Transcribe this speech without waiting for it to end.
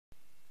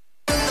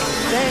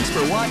Thanks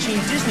for watching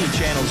Disney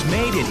Channel's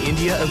Made in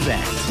India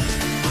event.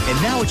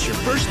 And now it's your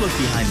first look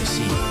behind the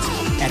scenes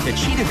at the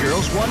Cheetah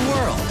Girls One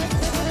World.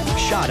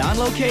 Shot on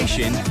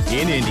location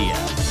in India.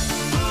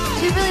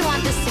 We really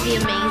want this to be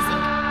amazing.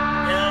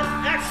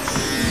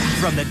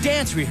 From the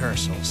dance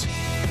rehearsals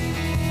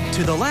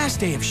to the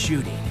last day of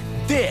shooting,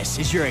 this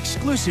is your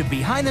exclusive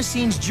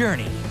behind-the-scenes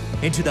journey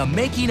into the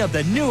making of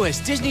the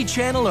newest Disney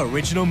Channel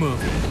original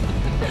movie.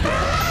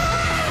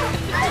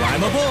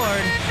 Climb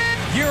aboard.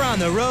 You're on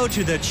the road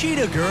to the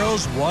Cheetah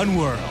Girls One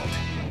World.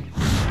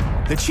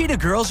 The Cheetah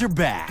Girls are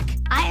back.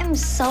 I am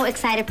so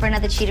excited for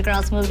another Cheetah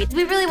Girls movie.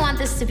 We really want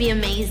this to be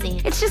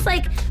amazing. It's just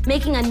like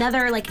making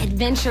another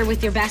adventure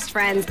with your best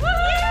friends.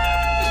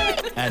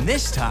 And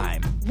this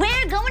time,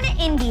 We're going to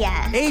India.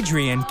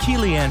 Adrian,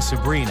 Keely, and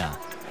Sabrina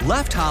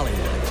left Hollywood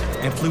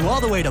and flew all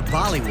the way to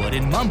Bollywood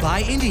in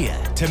Mumbai,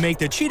 India to make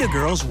the Cheetah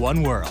Girls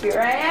One World. Here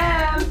I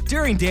am.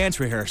 During dance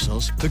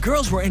rehearsals, the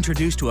girls were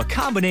introduced to a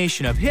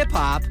combination of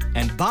hip-hop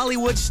and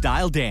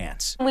Bollywood-style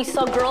dance. We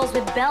saw girls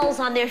with bells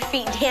on their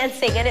feet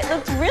dancing, and it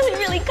looked really,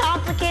 really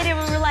complicated.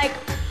 We were like,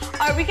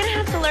 are we gonna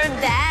have to learn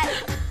that?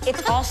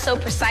 It's all so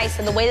precise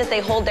in the way that they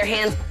hold their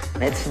hands.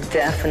 It's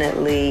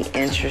definitely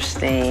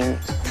interesting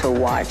to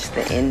watch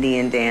the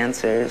Indian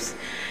dancers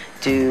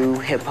do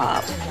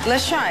hip-hop.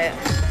 Let's try it.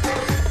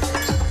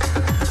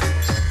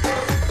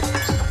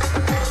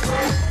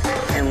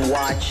 And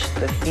watch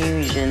the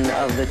fusion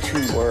of the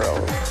two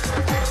worlds.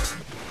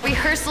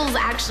 Rehearsals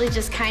actually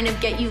just kind of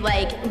get you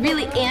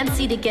really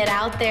antsy to get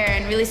out there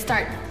and really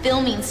start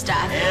filming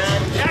stuff.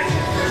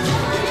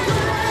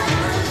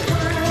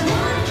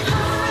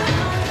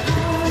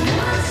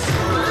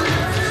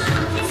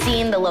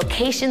 Seeing the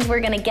locations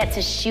we're gonna get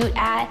to shoot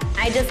at,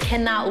 I just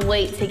cannot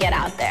wait to get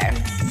out there.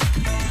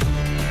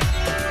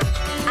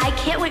 I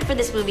can't wait for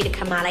this movie to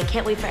come out. I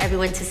can't wait for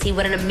everyone to see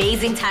what an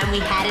amazing time we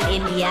had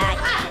in India.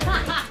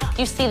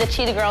 You see the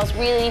Cheetah Girls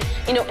really,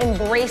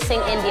 embracing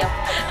India.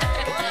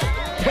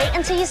 Wait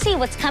until you see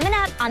what's coming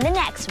up on the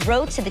next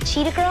Road to the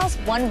Cheetah Girls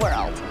One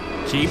World.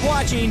 Keep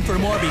watching for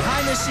more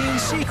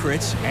behind-the-scenes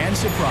secrets and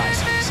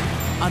surprises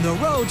on the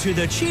road to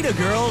the Cheetah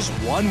Girls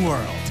One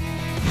World.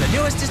 The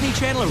newest Disney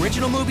Channel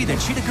original movie, The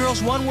Cheetah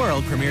Girls One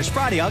World, premieres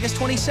Friday, August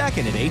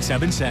 22nd at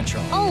 8/7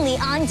 Central. Only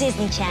on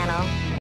Disney Channel.